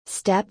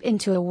Step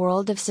into a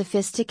world of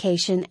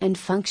sophistication and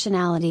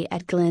functionality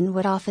at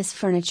Glenwood Office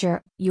Furniture,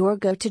 your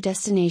go-to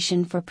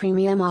destination for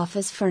premium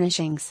office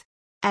furnishings.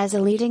 As a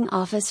leading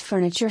office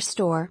furniture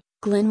store,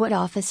 Glenwood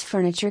Office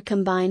Furniture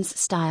combines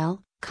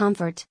style,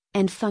 comfort,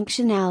 and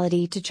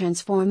functionality to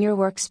transform your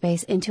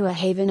workspace into a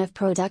haven of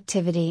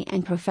productivity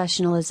and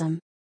professionalism.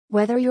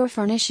 Whether you're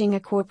furnishing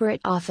a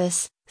corporate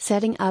office,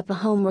 setting up a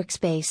home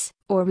workspace,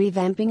 or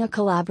revamping a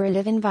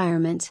collaborative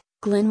environment,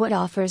 Glenwood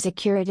offers a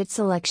curated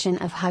selection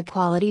of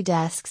high-quality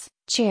desks,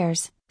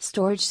 chairs,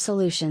 storage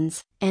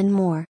solutions, and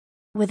more.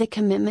 With a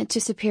commitment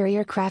to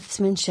superior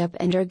craftsmanship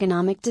and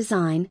ergonomic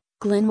design,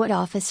 Glenwood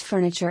Office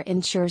Furniture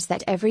ensures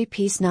that every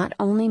piece not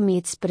only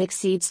meets but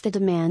exceeds the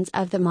demands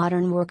of the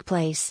modern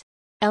workplace.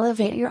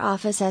 Elevate your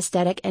office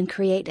aesthetic and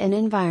create an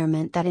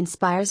environment that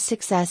inspires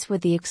success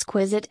with the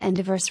exquisite and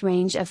diverse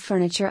range of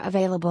furniture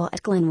available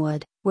at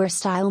Glenwood, where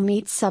style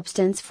meets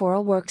substance for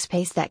a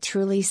workspace that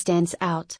truly stands out.